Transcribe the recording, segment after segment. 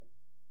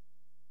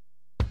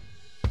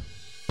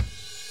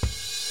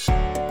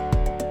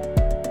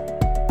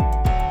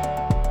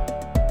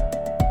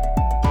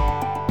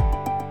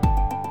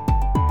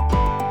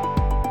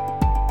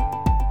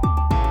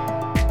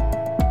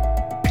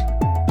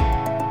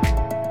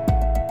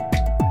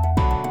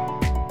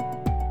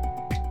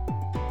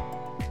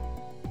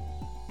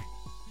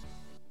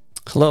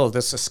Hello,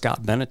 this is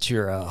Scott Bennett,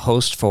 your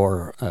host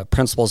for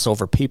Principles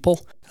Over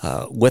People.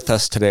 With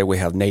us today, we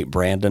have Nate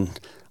Brandon.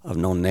 I've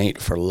known Nate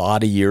for a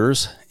lot of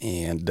years,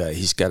 and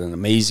he's got an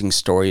amazing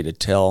story to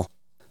tell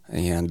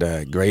and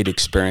great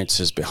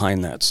experiences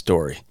behind that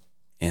story.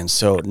 And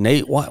so,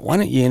 Nate, why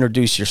don't you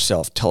introduce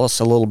yourself? Tell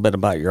us a little bit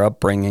about your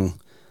upbringing,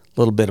 a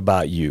little bit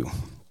about you.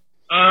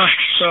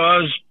 So I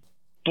was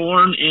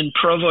born in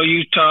Provo,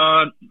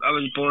 Utah. I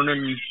was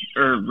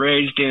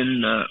raised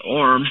in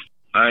Orem.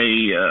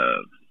 I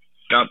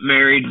got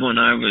married when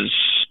I was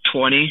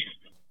 20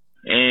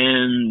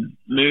 and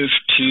moved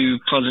to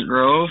Pleasant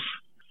Grove,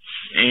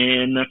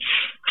 and that's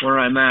where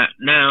I'm at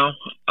now.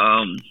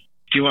 Do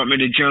you want me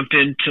to jump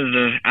into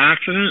the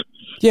accident?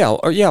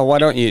 Yeah. Why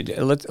don't you?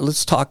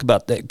 Let's talk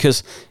about that,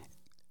 because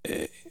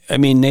I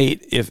mean,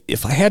 Nate,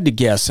 if I had to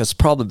guess, that's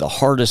probably the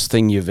hardest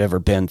thing you've ever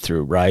been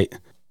through, right?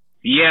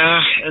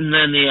 Yeah, and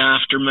then the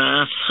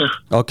aftermath.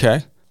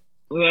 Okay.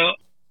 Well,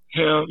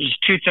 it was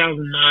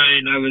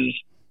 2009. I was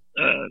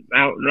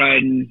out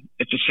riding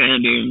at the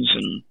sand dunes,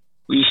 and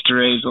we used to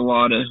race a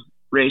lot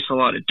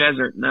of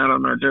desert and out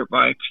on our dirt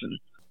bikes, and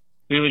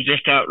we was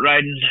just out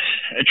riding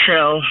a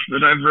trail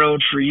that I've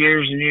rode for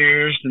years and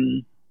years,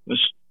 and was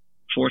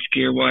fourth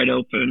gear wide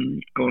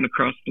open going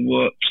across the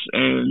whoops,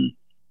 and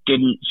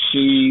didn't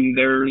see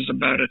there was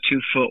about a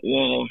 2-foot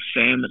wall of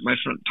sand that my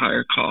front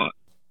tire caught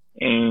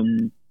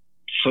and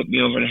flipped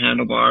me over the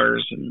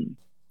handlebars and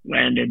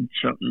landed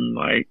something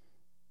like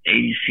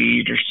 80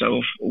 feet or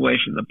so away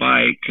from the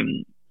bike.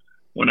 And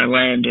when I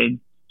landed,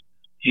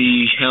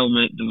 the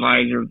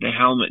visor of the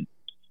helmet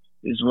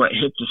is what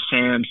hit the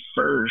sand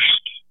first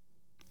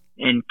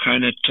and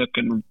kind of took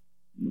and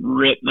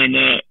ripped my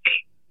neck,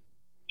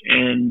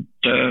 and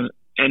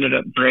ended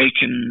up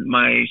breaking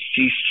my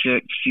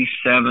C6,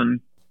 C7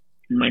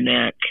 in my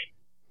neck.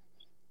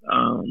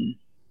 I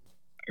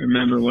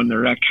remember when the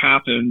wreck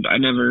happened, I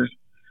never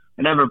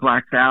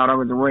blacked out. I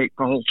was awake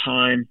the whole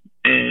time,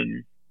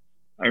 and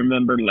I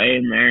remember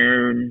laying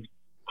there and,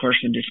 of course,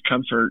 in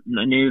discomfort, and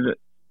I knew that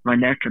my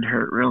neck had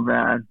hurt real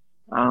bad.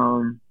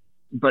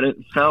 But it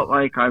felt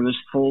like I was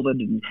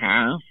folded in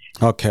half.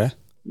 Okay.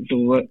 The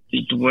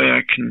way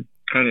I can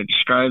kind of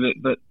describe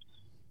it. But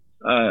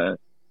the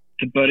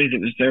buddy that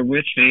was there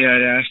with me,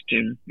 I'd asked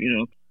him,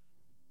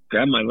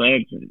 grab my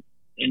legs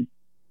and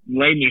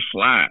lay me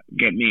flat,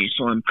 get me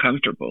so I'm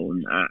comfortable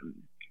in that.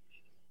 And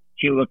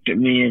he looked at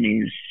me and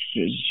he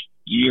says,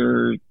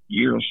 "You're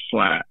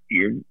flat.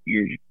 You're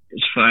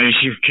as flat as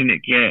you're gonna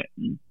get."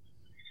 And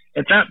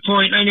at that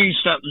point, I knew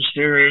something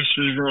serious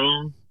was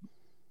wrong.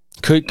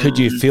 Could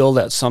you feel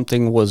that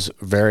something was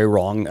very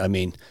wrong? I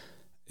mean,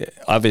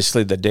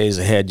 obviously the days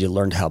ahead, you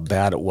learned how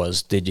bad it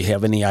was. Did you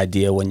have any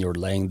idea when you were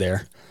laying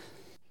there?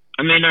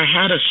 I mean, I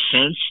had a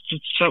sense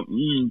that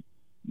something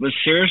was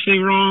seriously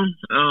wrong.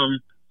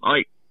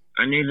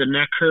 I knew the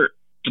neck hurt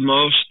the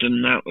most,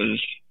 and that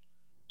was,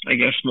 I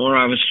guess, more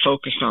I was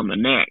focused on the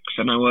neck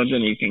than I was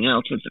anything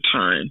else at the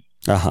time.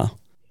 Uh-huh.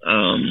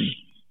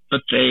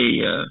 But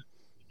they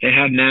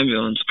had an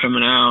ambulance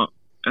coming out,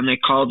 and they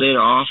called it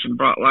off and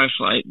brought Life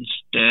Flight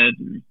instead,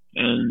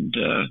 and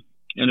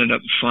ended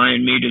up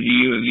flying me to the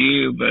U of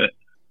U. But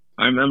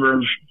I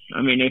remember,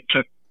 it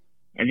took,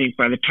 I think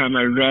by the time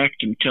I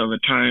wrecked until the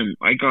time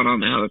I got on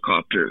the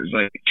helicopter, it was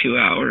like 2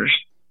 hours.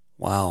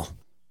 Wow.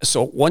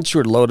 So once you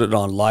were loaded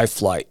on Life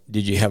Flight,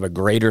 did you have a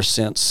greater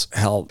sense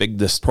how big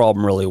this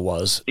problem really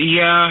was?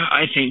 Yeah,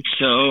 I think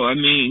so. I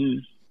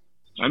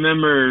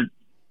remember,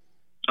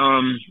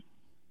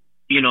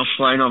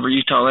 flying over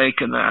Utah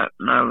Lake and that,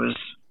 and I was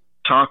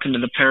talking to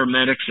the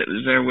paramedics that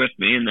was there with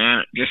me and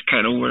that, just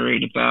kind of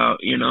worried about,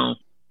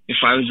 if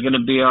I was going to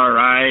be all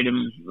right.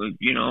 And,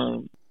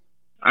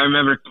 I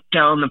remember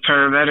telling the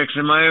paramedics,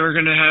 am I ever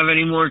going to have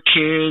any more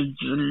kids?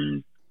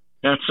 And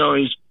that's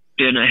always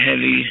been a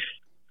heavy,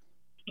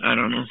 I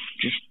don't know,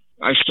 just,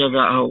 I still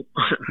got hope.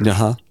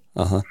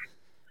 Uh-huh.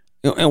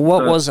 And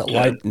what was it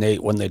like,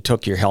 Nate, when they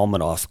took your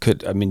helmet off?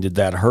 Did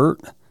that hurt?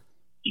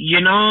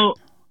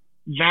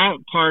 That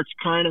part's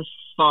kind of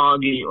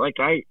foggy. Like,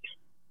 I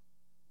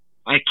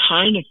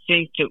kind of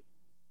think that,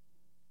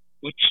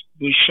 which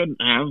we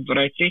shouldn't have, but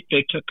I think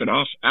they took it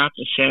off at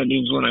the sand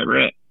dunes when I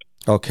wrecked.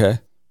 Okay.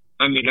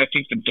 I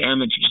think the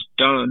damage was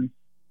done,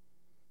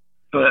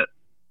 but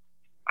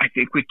I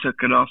think we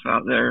took it off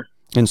out there.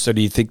 And so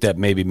do you think that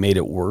maybe made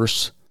it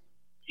worse?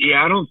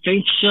 Yeah, I don't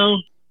think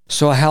so.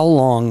 So how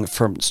long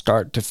from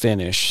start to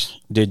finish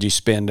did you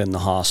spend in the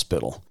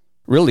hospital?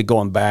 Really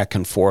going back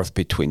and forth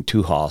between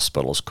two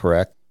hospitals,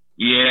 correct?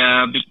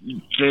 Yeah,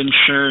 the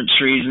insurance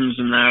reasons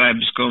and that, I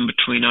was going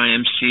between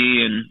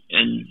IMC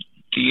and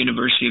the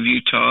University of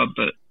Utah.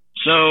 But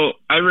so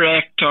I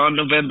wrecked on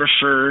November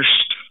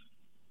 1st,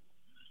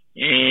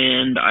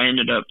 and I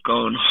ended up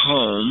going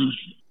home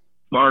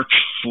March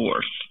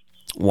 4th.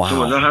 Wow. So it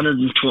was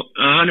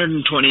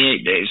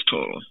 128 days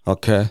total.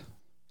 Okay.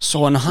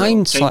 So in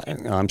hindsight,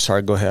 I'm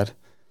sorry, go ahead.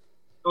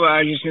 Well,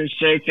 I was just going to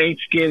say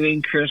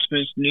Thanksgiving,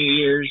 Christmas, New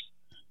Year's,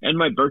 and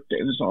my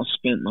birthday was all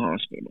spent in the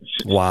hospital.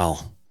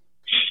 Wow.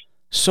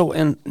 So,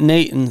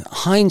 Nate, in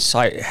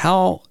hindsight,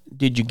 how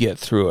did you get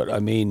through it? I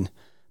mean,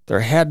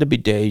 there had to be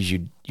days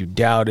you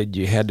doubted,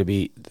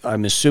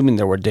 I'm assuming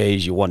there were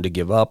days you wanted to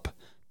give up,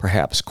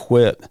 perhaps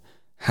quit.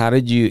 How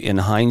did you, in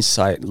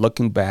hindsight,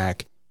 looking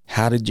back,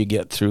 how did you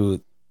get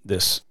through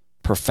this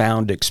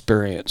profound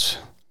experience?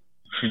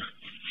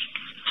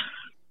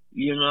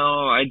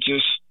 I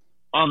just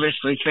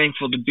obviously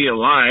thankful to be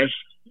alive.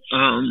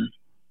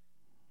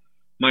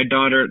 My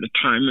daughter at the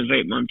time was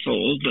 8 months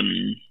old,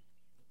 and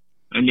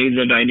I knew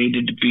that I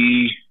needed to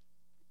be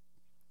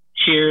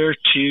here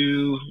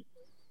to,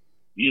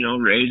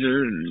 raise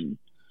her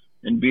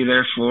and be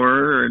there for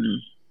her,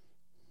 and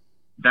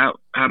that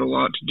had a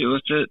lot to do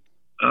with it.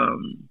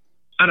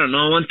 I don't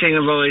know. One thing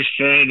I've always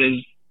said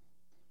is,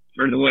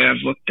 or the way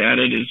I've looked at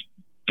it is,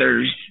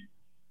 there's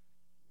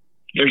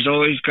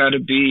always got to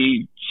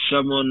be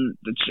someone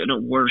that's in a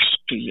worse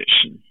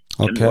position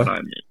than what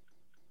I'm in.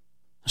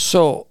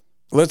 So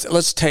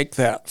let's take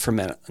that for a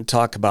minute and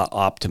talk about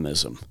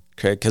optimism,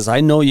 okay? Because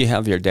I know you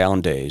have your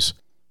down days,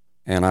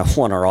 and I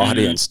want our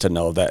audience to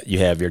know that you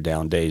have your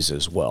down days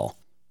as well.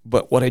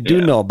 But what I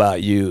do know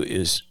about you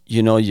is,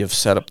 you've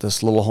set up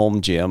this little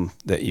home gym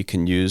that you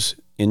can use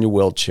in your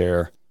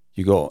wheelchair.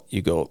 You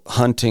go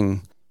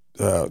hunting.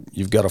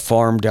 You've got a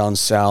farm down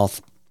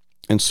south.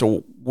 And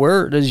so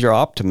where does your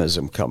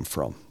optimism come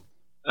from?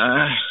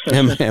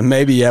 And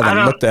maybe you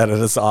haven't looked at it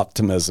as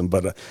optimism,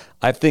 but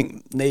I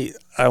think, Nate,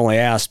 I only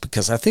asked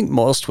because I think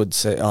most would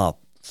say, oh,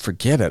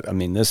 forget it. I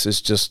mean, this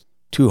is just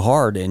too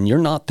hard, and you're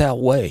not that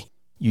way.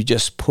 You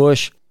just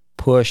push,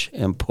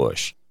 and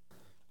push.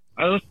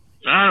 I don't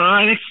know.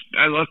 I think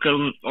I look at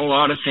a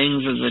lot of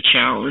things as a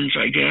challenge,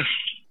 I guess.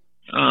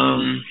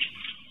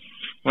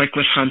 Like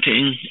with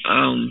hunting,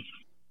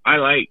 I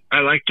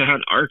like to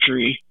hunt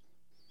archery,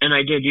 and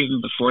I did even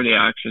before the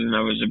accident.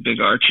 I was a big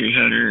archery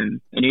hunter, and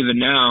even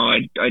now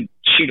I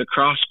shoot a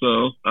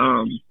crossbow.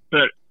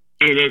 But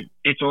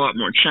it's a lot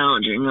more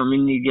challenging. I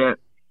mean, you get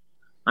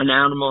an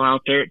animal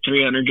out there at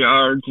 300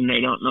 yards, and they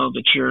don't know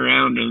that you're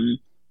around them,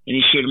 and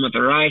you shoot them with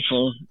a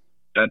rifle.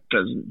 That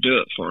doesn't do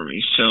it for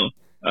me. So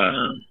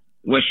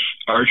with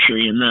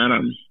archery and that,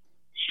 I'm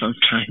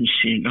sometimes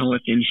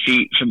within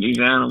feet from these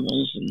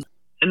animals,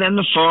 and then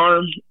the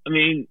farm. I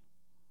mean,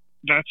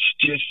 that's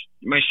just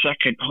my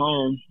second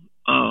home.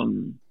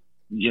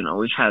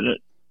 We've had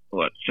it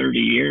 30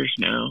 years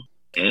now,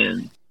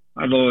 and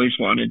I've always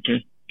wanted to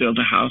build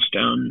a house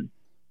down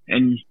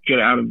and get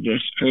out of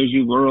this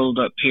crazy world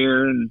up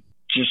here and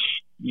just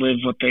live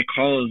what they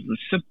call as the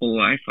simple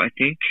life, I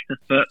think.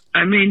 But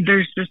I mean,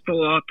 there's just a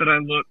lot that I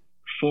look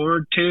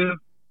forward to.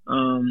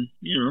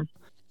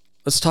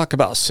 Let's talk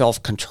about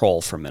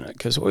self-control for a minute,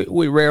 because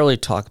we rarely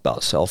talk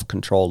about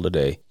self-control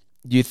today.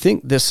 Do you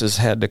think this has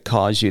had to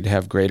cause you to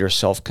have greater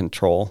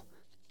self-control?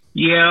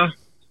 Yeah.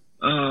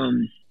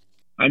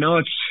 I know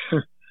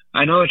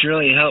it's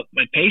really helped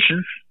my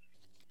patience.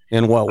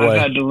 In what way?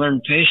 I've had to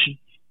learn patience.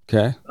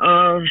 Okay.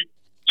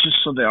 Just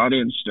so the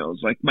audience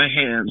knows, like my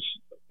hands,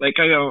 like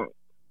I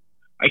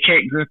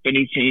can't grip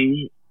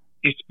anything.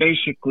 It's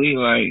basically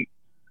like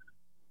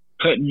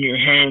putting your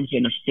hands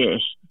in a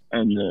fist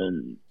and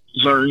then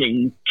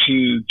learning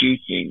to do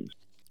things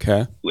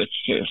with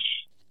fists.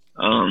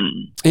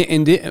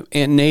 And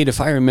Nate,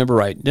 if I remember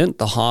right, didn't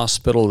the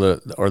hospital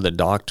or the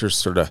doctors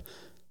sort of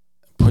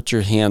put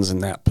your hands in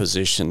that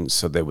position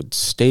so they would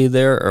stay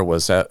there, or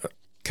was that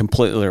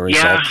completely a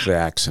result of the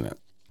accident?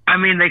 I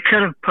mean, they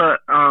could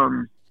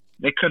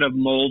have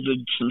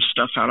molded some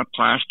stuff out of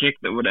plastic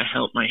that would have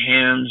helped my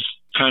hands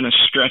kind of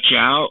stretch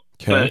out.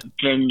 Okay. But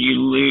then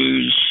you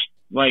lose,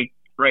 like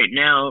right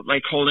now,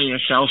 like holding a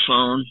cell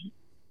phone,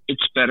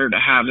 it's better to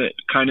have it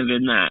kind of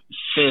in that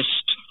fist.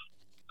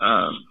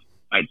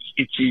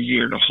 It's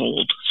easier to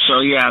hold. So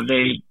yeah,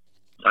 they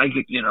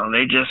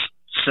just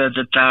said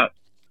that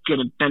going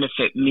to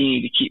benefit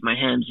me to keep my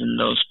hands in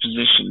those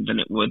positions than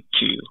it would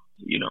to,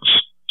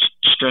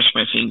 stretch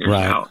my fingers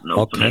out and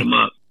open them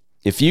up.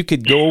 If you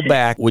could go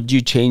back, would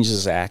you change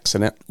this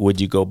accident?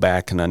 Would you go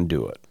back and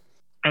undo it?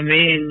 I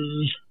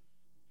mean,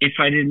 if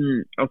I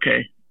didn't, I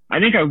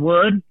think I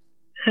would.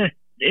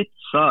 It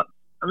sucks.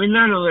 I mean,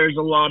 I know there's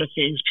a lot of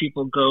things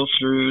people go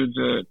through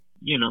that,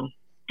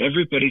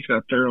 everybody's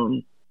got their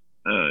own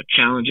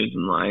challenges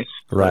in life.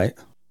 Right.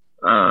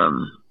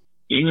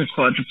 Being a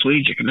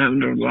quadriplegic and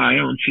having to rely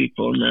on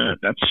people, and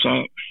that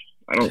sucks.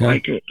 I don't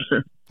like it.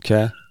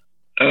 Okay.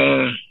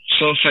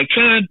 So if I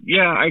could,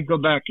 I'd go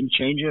back and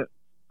change it.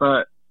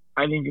 But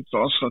I think it's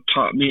also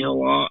taught me a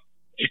lot.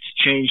 I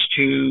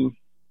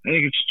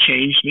think it's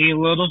changed me a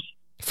little.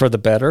 For the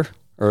better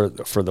or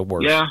for the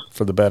worse? Yeah.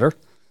 For the better?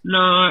 No,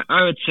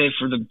 I would say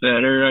for the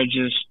better. I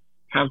just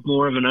have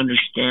more of an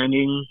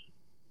understanding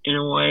in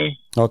a way.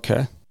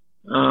 Okay.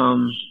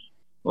 A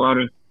lot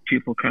of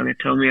people kind of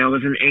tell me I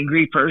was an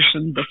angry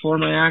person before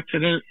my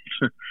accident,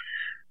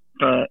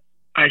 but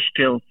I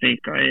still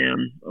think I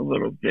am a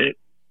little bit,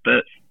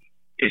 but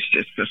it's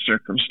just the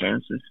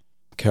circumstances.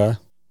 Okay.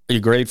 Are you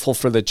grateful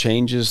for the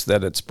changes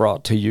that it's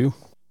brought to you?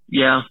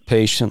 Yeah.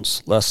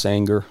 Patience, less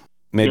anger,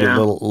 maybe a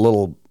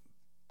little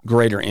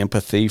greater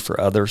empathy for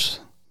others.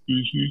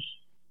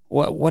 Mm-hmm.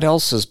 What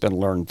else has been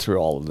learned through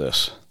all of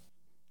this?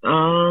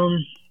 I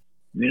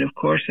mean, of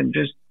course, I'm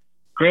just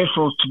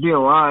grateful to be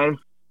alive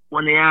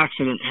when the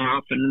accident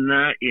happened and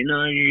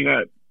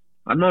that,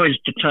 I'm always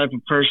the type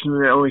of person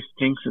that always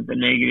thinks of the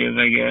negative,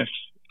 I guess.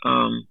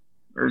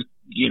 Or,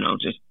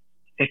 just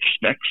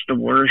expects the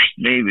worst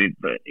maybe,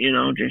 but,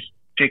 just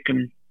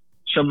picking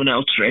someone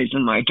else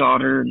raising my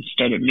daughter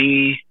instead of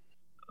me.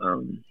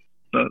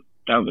 But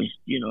that was,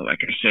 like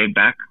I say,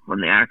 back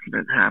when the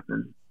accident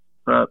happened.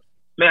 But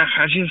yeah,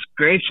 I'm just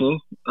grateful,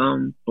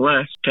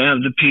 blessed to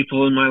have the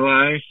people in my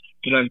life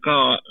that I've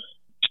got.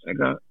 I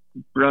got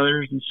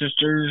brothers and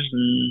sisters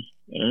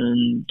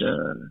and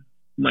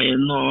my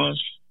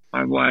in-laws,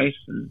 my wife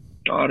and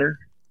daughter.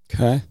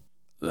 Okay.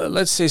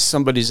 Let's say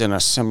somebody's in a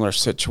similar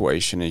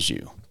situation as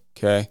you.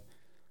 Okay.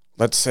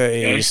 Let's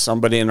say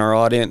somebody in our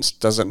audience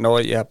doesn't know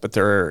it yet, but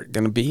they're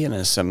going to be in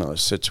a similar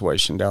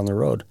situation down the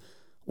road.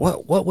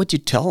 What would you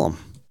tell them?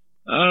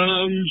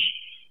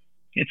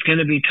 It's going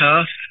to be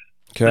tough,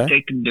 but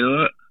they can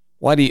do it.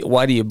 Why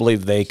do you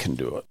believe they can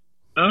do it?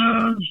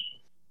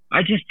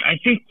 I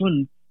think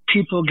when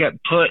people get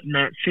put in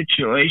that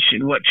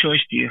situation, what choice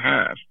do you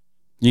have?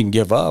 You can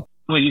give up.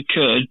 Well, you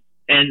could,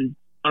 and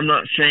I'm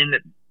not saying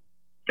that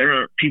there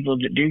aren't people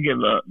that do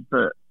give up,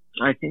 but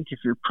I think if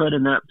you're put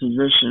in that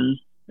position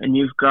and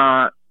you've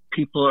got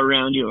people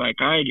around you like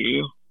I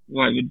do,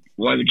 why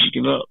would you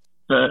give up?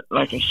 But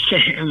like I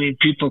say, I mean,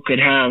 people could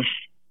have,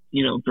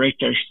 break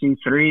their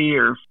C3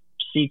 or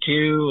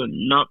C2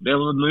 and not be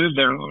able to move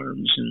their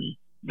arms,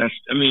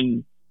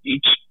 and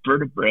each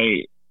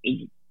vertebrae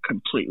is a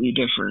completely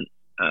different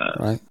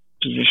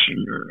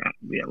position or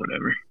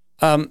whatever.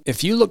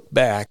 If you look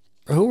back,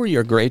 who were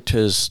your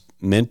greatest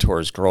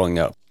mentors growing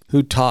up?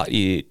 Who taught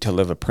you to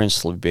live a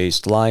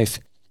principle-based life?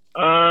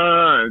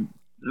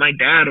 My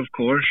dad, of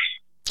course.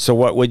 So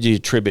what would you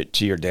attribute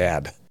to your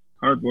dad?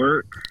 Hard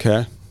work.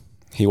 Okay.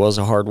 He was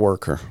a hard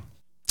worker.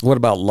 What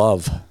about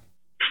love?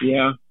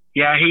 Yeah,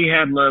 he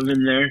had love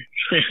in there.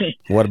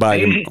 What about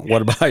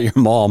your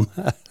mom?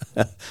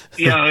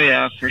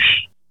 yeah,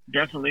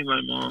 definitely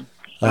my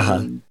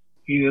mom.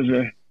 He was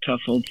a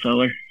tough old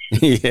feller.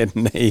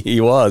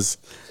 He was.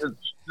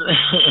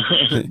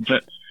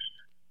 But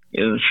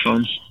it was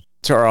fun.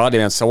 To our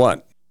audience, I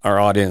want our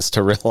audience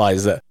to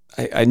realize that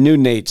I knew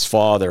Nate's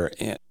father,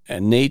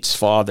 and Nate's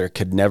father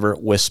could never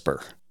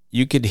whisper.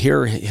 You could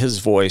hear his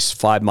voice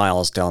 5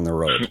 miles down the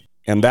road,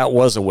 and that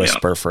was a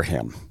whisper for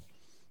him.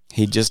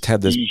 He just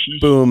had this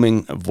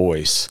booming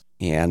voice,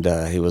 and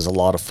he was a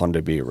lot of fun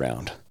to be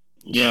around.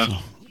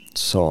 Yeah.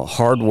 So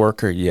hard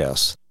worker,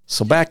 yes.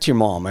 So back to your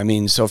mom. I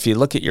mean, so if you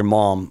look at your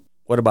mom,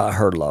 what about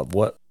her love?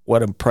 What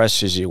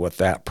impresses you with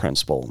that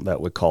principle that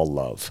we call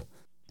love?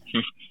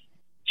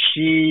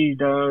 She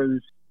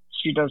does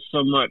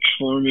so much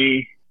for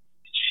me.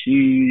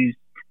 She's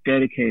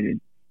dedicated,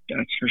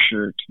 that's for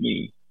sure, to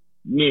me.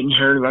 Me and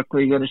her,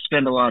 luckily, going to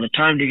spend a lot of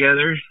time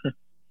together,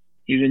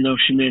 even though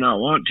she may not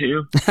want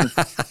to.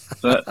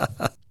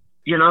 But,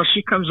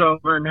 she comes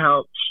over and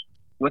helps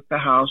with the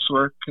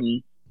housework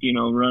and,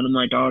 running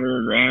my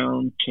daughter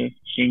around to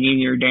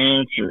singing or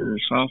dance or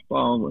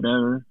softball,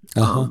 whatever.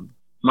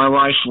 My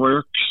wife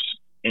works,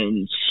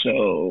 and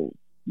so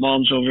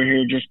mom's over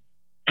here just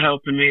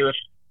helping me with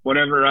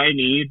whatever I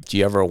need. Do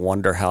you ever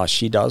wonder how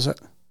she does it?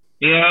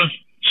 Yeah,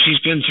 she's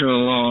been through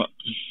a lot.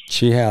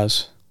 She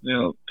has.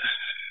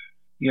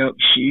 Yep,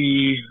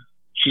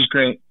 she's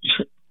great.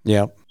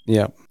 Yep.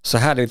 So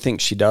how do you think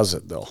she does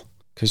it, though?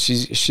 Because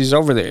she's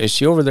over there. Is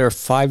she over there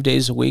 5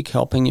 days a week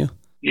helping you?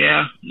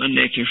 Yeah,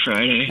 Monday through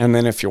Friday. And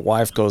then if your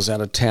wife goes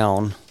out of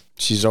town,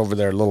 she's over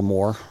there a little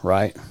more,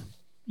 right?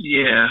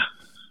 Yeah.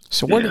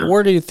 So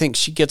where do you think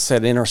she gets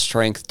that inner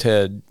strength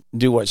to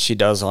do what she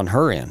does on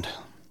her end?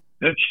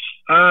 That's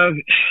a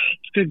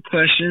good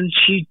question.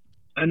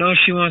 I know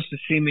she wants to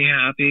see me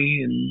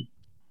happy and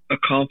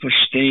accomplish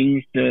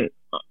things that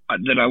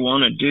I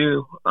want to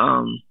do.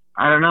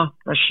 I don't know.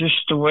 That's just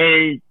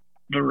the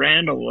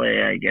Randall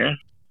way, I guess.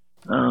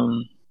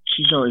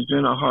 She's always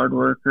been a hard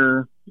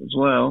worker as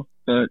well,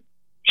 but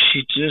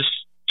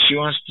she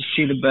wants to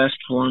see the best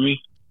for me.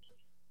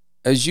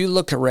 As you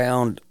look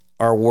around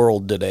our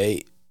world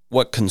today,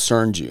 what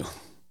concerns you?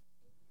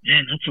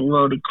 Man, that's a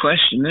loaded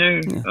question there.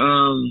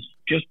 Yeah.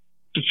 Just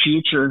the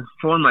future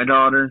for my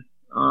daughter.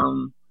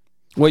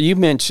 Well, you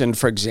mentioned,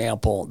 for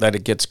example, that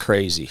it gets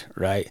crazy,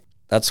 right?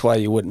 That's why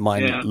you wouldn't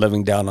mind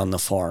living down on the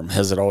farm.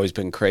 Has it always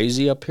been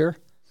crazy up here?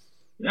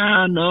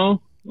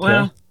 No.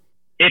 Well,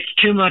 it's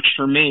too much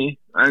for me.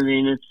 I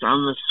mean,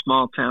 I'm a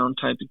small town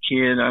type of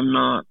kid. I'm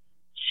not.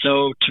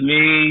 So to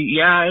me,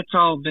 it's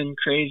all been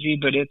crazy,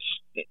 but it's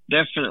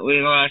definitely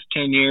the last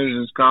 10 years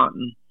has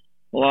gotten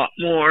a lot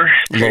more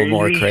crazy. A little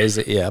more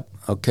crazy, yep.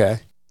 Okay.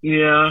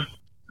 Yeah.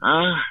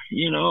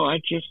 I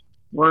just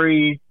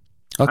worry.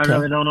 Okay. I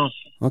really don't know.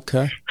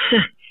 Okay.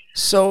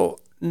 So,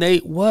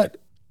 Nate,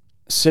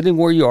 sitting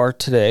where you are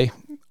today,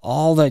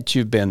 all that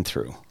you've been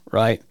through,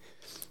 right?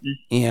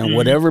 And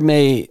whatever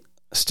may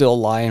still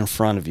lie in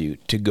front of you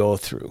to go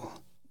through,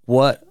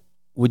 what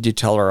would you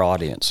tell our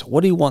audience?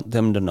 What do you want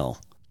them to know?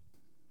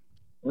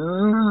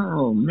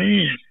 Oh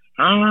man.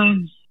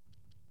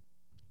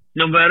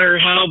 No matter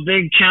how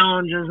big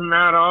challenges and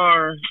that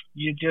are,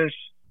 you just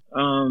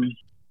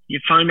you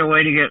find a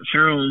way to get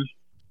through them.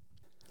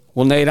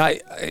 Well, Nate,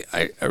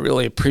 I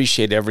really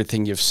appreciate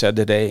everything you've said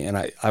today, and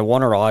I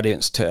want our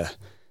audience to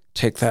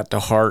take that to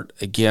heart.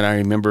 Again, I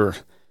remember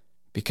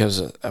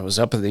because I was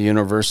up at the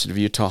University of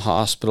Utah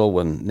Hospital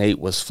when Nate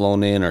was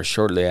flown in, or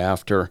shortly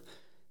after.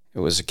 It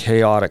was a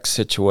chaotic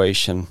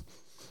situation.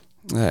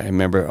 I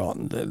remember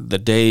the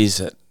days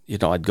that,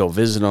 I'd go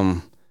visit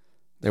him.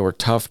 They were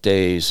tough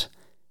days.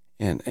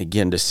 And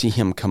again, to see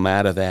him come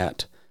out of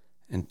that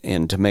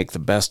and to make the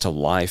best of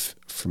life,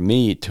 for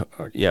me,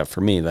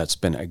 that's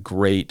been a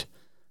great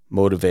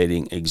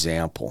motivating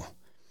example.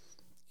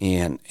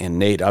 And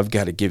Nate, I've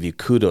got to give you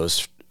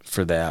kudos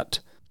for that,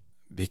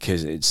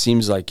 because it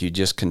seems like you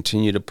just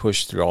continue to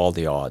push through all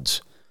the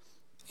odds.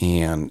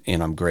 And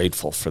I'm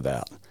grateful for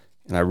that.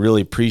 And I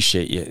really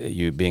appreciate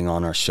you being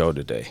on our show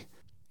today.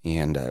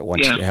 And I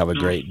want you to have a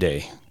great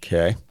day.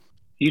 Okay?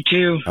 You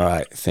too. All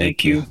right.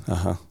 Thank you.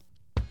 Uh-huh.